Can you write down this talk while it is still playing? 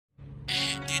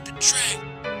track.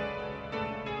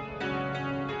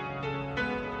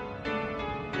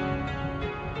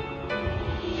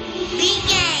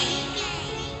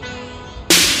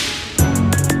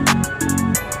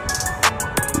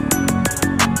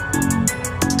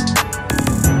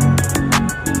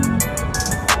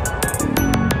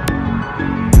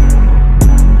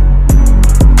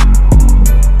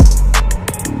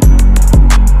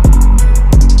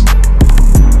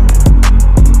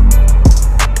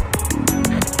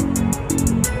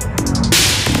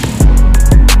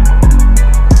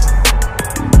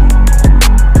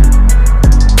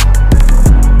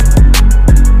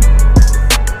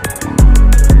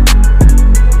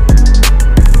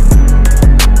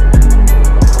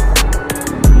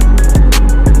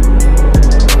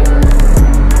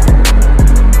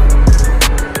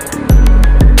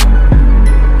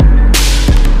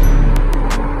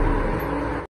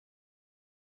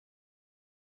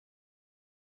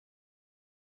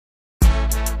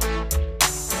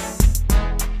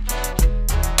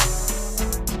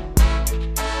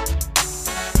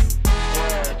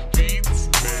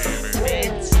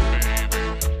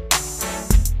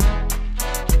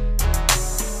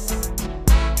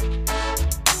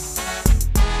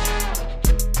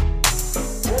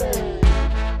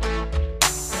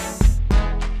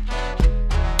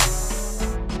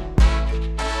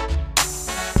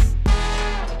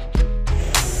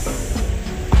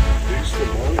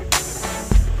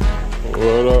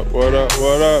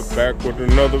 What up? Back with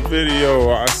another video.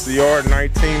 ICR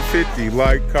 1950.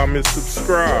 Like, comment,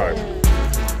 subscribe,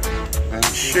 and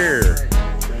share.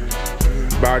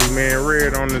 Body Man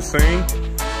Red on the scene.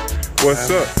 What's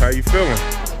up? How you feeling?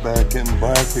 Back in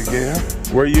black again.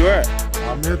 Where you at?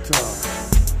 I'm at the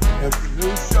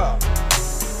new shop.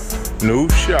 New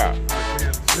shop. I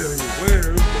can't tell you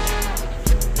where,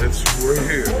 but it's right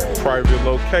here. Private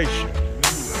location.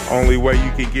 Only way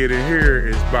you can get in here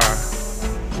is by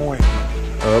appointment.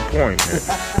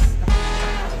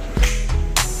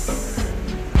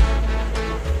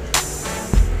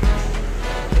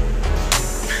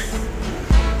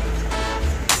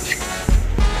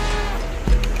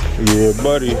 Yeah,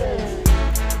 buddy.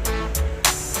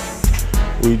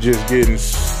 We just getting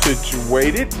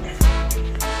situated.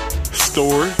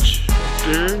 Storage up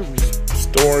there. We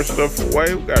storing stuff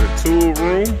away. We got a tool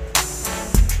room.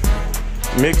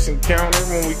 Mixing counter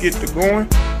when we get to going.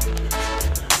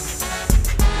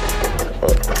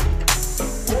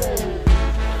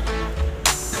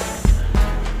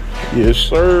 Yes,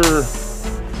 sir.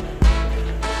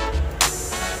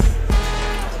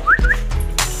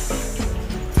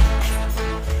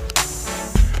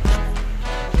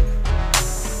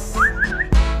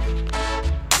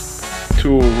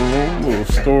 Tool room, little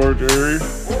storage area.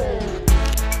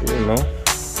 You know.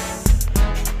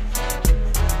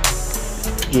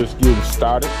 Just getting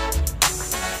started.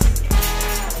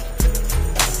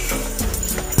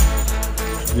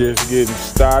 Just getting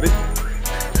started.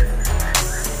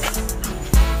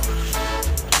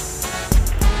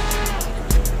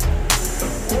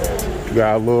 We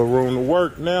got a little room to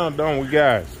work now, don't we,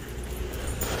 guys?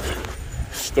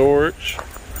 Storage.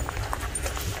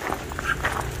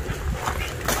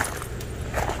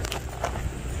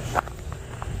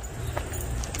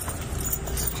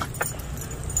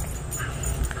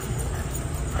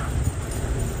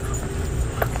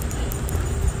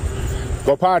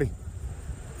 Go potty.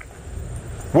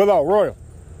 Willow, Royal.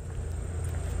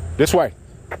 This way.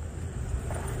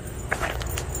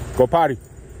 Go potty.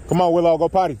 Come on, Willow, go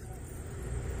potty.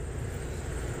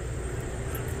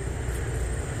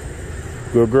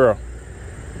 Good girl.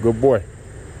 Good boy.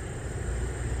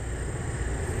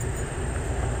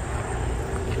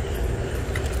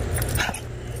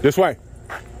 This way.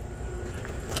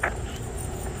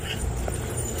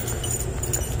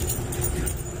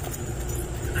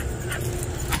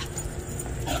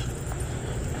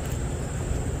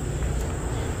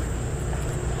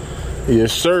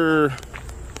 Yes, sir.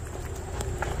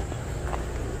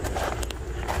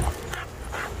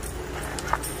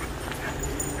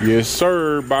 Yes,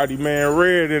 sir. Body Man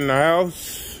Red in the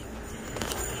house.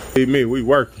 Hey, me, we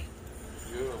working.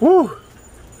 Woo.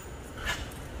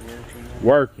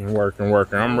 Working.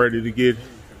 I'm ready to get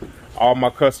all my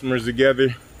customers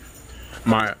together.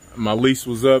 My lease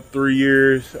was up 3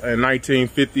 years at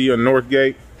 1950 on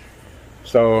Northgate.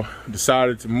 So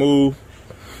decided to move.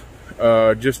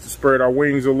 Just to spread our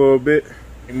wings a little bit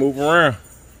and move around.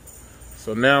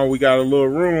 So now we got a little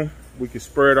room. We can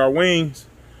spread our wings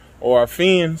or our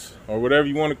fins or whatever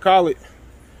you want to call it.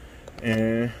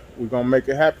 And we're going to make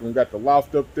it happen. We got the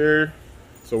loft up there.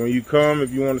 So when you come,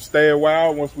 if you want to stay a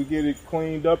while, once we get it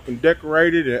cleaned up and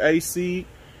decorated and AC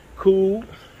cool,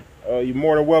 You're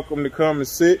more than welcome to come and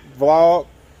sit, vlog,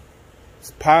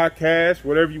 podcast,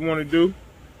 whatever you want to do.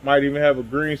 Might even have a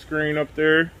green screen up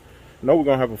there. No, we're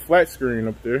gonna have a flat screen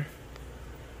up there.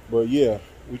 But yeah,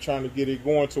 we're trying to get it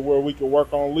going to where we can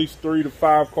work on at least 3 to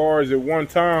 5 cars at one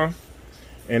time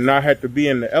and not have to be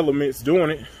in the elements doing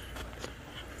it.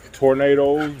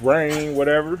 Tornadoes, rain,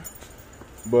 whatever.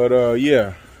 But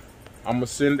yeah, I'm gonna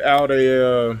send out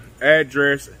a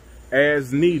address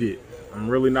as needed. I'm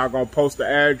really not gonna post the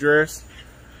address.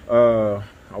 I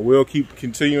will keep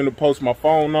continuing to post my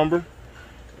phone number,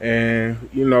 and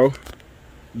you know,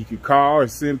 you can call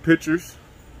and send pictures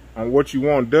on what you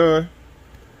want done.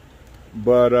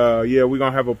 But yeah, we're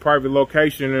gonna have a private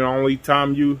location, and the only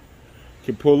time you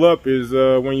can pull up is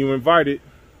when you invited.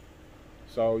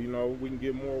 So you know, we can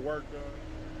get more work done.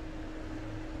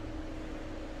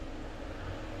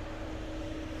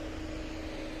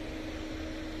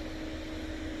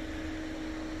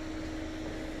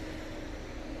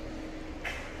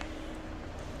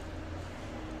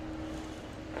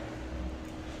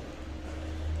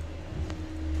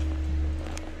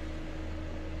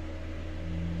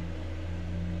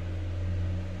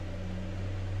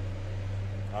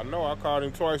 I know I called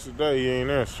him twice a day. He ain't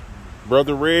answer.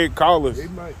 Brother Red, call us. He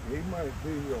might be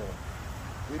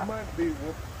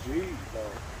with the G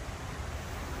though.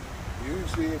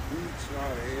 Usually if he's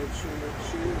not answering that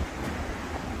shit,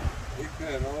 he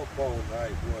been up all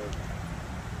night with.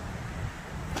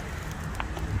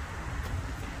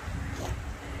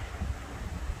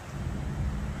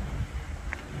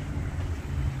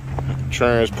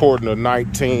 Transporting a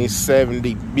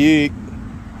 1970 big.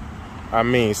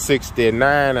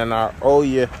 69, and I owe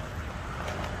you.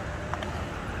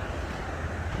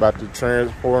 About to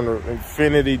transport an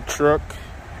Infinity truck.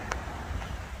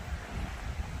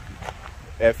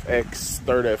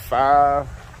 FX35.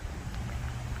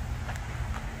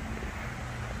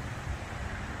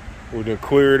 We done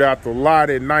cleared out the lot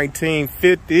at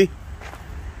 1950.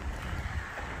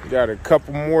 Got a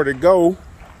couple more to go.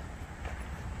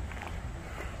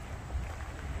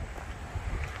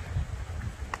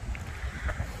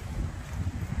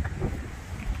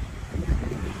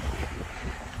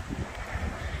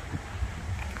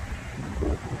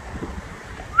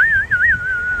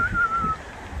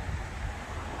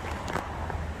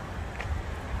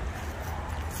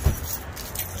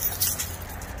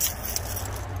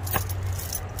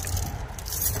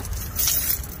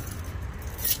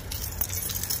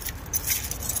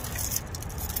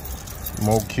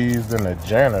 More keys than a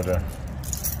janitor.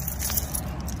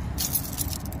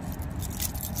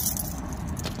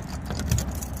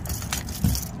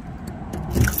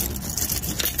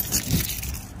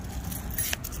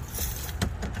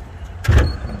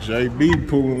 JB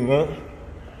pulling up.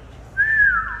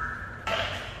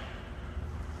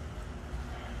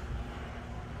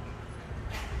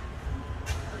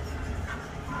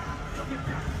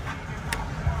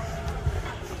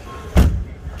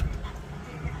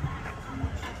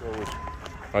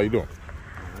 How you doing?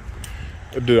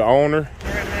 The owner.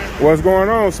 What's going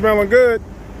on? Smelling good?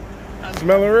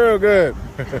 Smelling real good.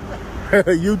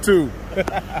 YouTube.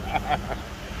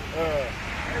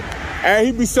 And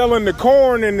he be selling the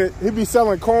corn and he be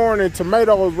selling corn and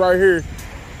tomatoes right here.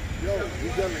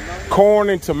 Corn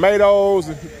and tomatoes.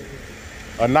 And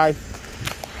a knife.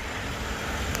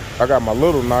 I got my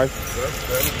little knife.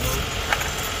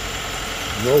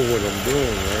 Know what I'm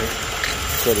doing, right?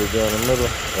 Cut it down the middle.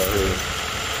 Right here.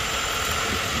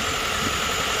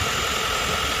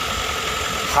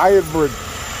 Hybrid.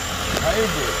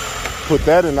 Put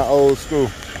that in the old school.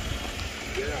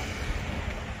 Yeah.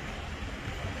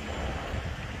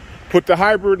 Put the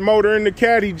hybrid motor in the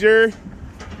caddy, Jerry.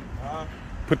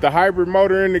 Put the hybrid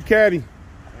motor in the caddy. That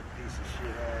piece of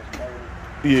shit ass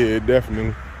motor. Yeah,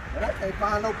 definitely. But I can't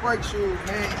find no brake shoes,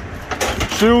 man.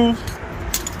 Shoes?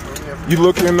 You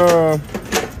looking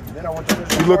Then I went to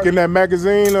you look in that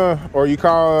magazine or you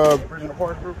call Prisoner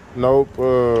Parts Group?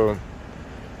 nope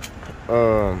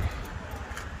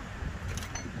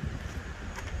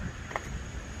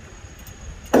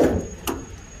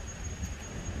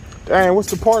dang, what's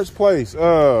the parts place?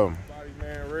 Body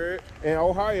Man Red in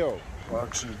Ohio.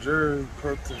 Watch the jury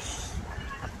put this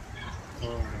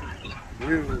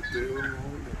wheel deal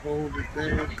on to hold the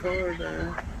damn car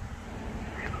down.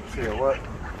 See what?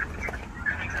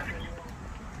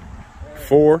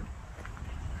 4.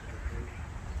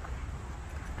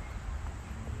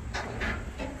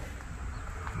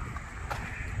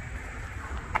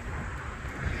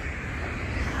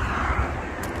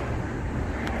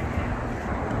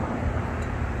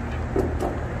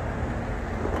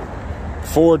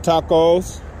 Four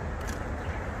tacos.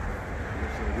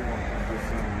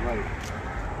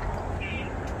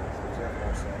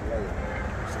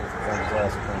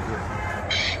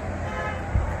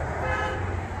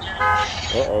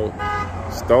 Uh-oh.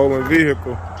 Stolen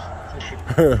vehicle.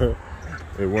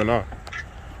 It went off.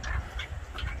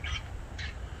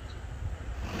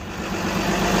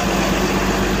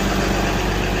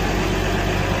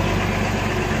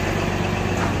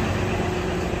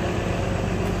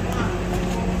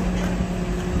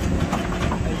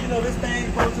 Hey, you know this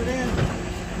thing posted in?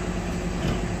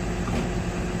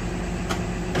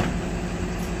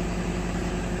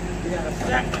 We got a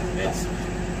strap this.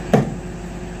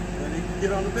 Then you can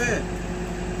get on the bed.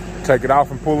 Take it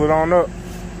off and pull it on up.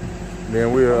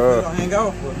 Then we'll hang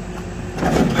off with him.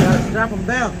 I gotta strap him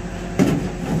down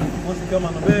once he come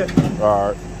on the bed. all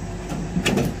right.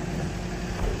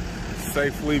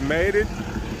 Safely made it.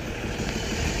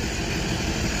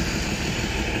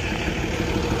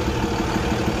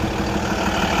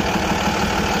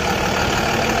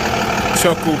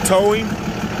 Chuckle towing.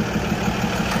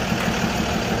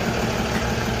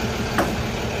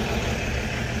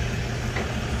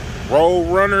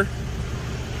 Road runner.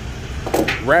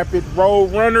 Rapid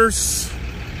road runners.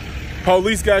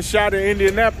 Police got shot in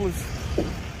Indianapolis.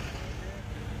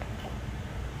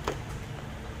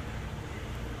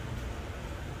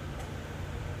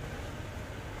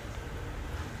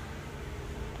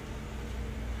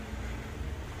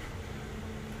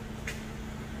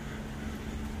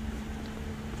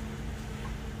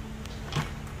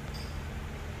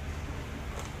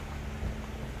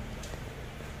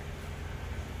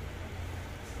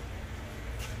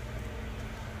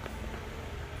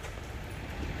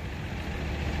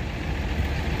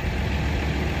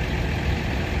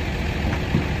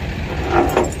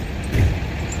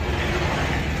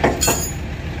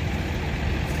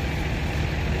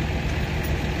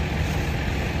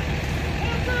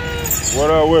 What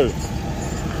up with it?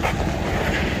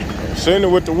 Seen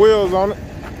it with the wheels on it.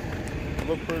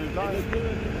 Look pretty nice.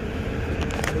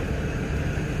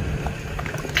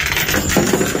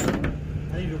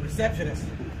 I need a receptionist.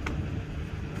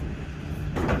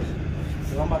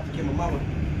 So I'm about to get my mama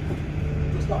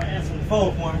to start answering the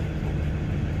phone for me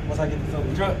once I get this over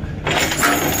the truck.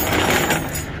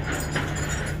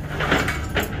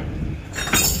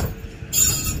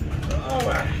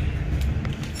 Alright.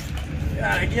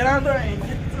 Gotta get out there and get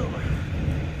to her.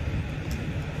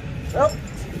 Well,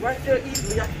 right there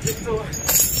easily I can get to her.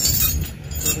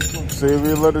 See if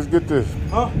he'll let us get this.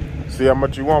 Huh? See how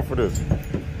much you want for this.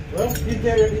 Well, they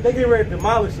get ready to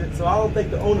demolish it, so I don't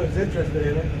think the owner is interested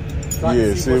in it. So I Yeah,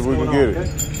 can see if we can what's get going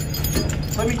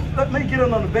it. on, okay? Let me get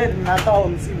him on the bed and I call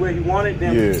him and see where he wanted,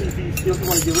 then Yeah. see if he still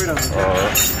want to get rid of it. All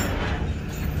right.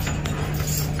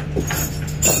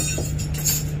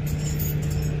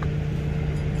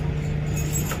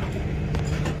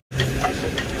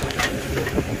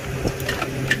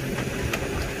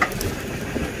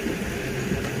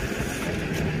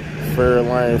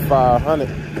 Fairlane 500.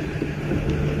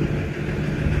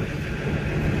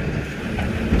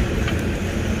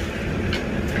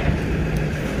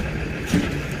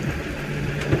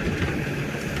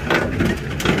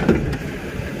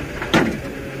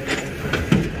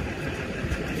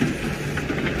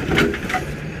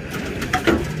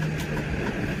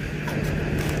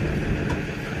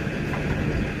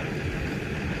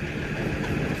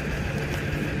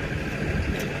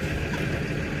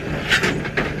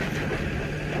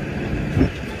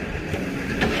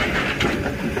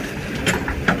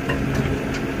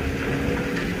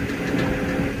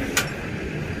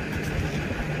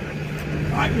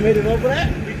 I made it over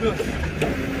that. Be good.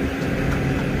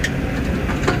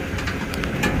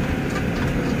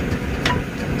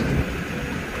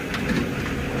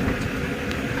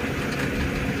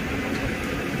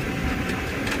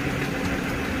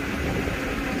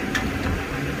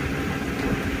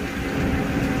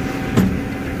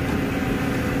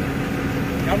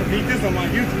 I'm gonna beat this on my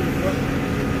YouTube, bro.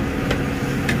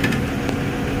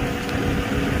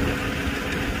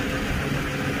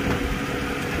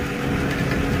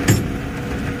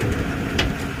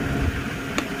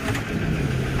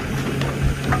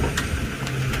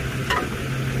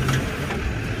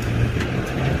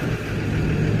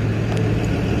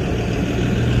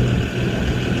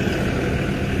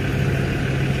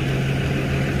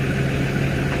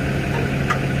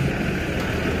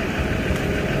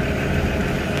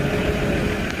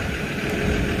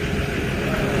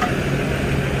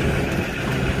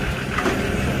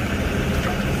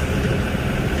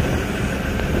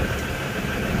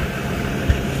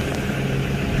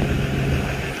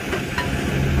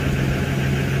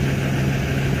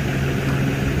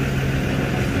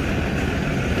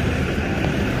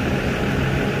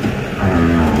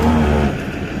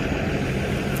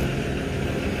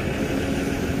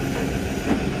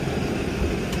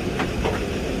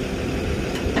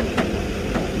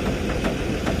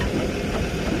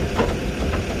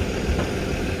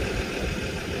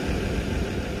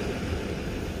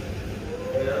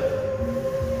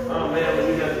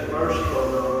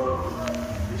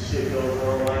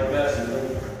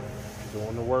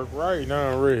 work right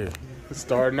now, Red.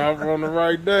 Starting off on the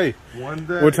right day. One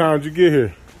day. What time did you get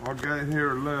here? I got here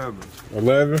 11.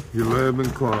 11? 11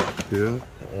 o'clock, yeah.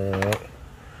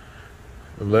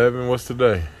 11, what's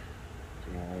today?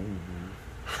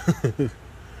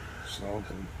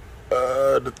 Something.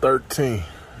 The 13th.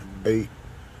 8,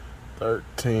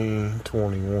 13,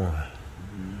 21.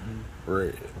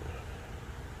 Red.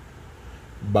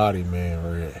 Body man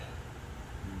red.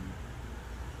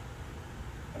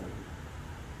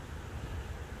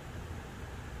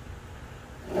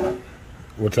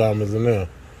 What time is it now?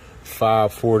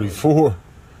 5:44.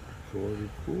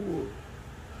 44.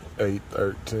 8,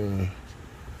 13,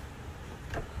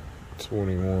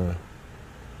 21.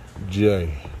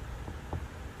 J.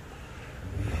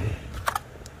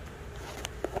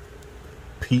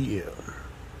 PM.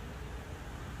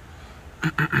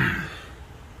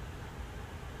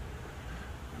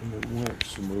 It went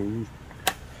smooth.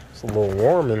 It's a little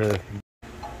warm in here.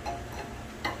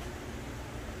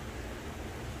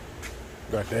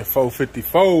 Got that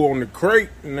 454 on the crate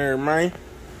in there, man.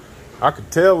 I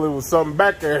could tell it was something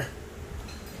back there.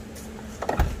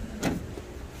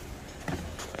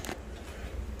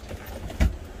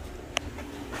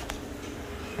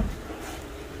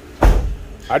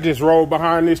 I just rolled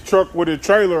behind this truck with a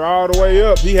trailer all the way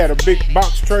up. He had a big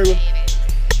box trailer.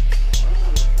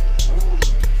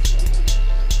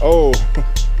 Oh.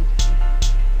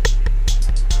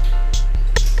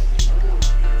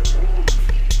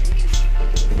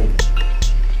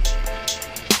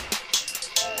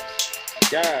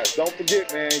 Guys, don't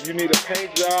forget, man, you need a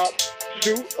paint job,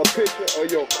 shoot a picture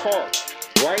of your car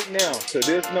right now to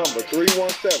this number,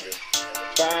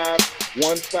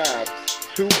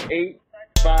 317-515-2851.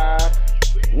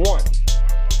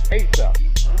 ASAP.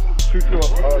 Shoot your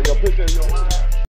picture of your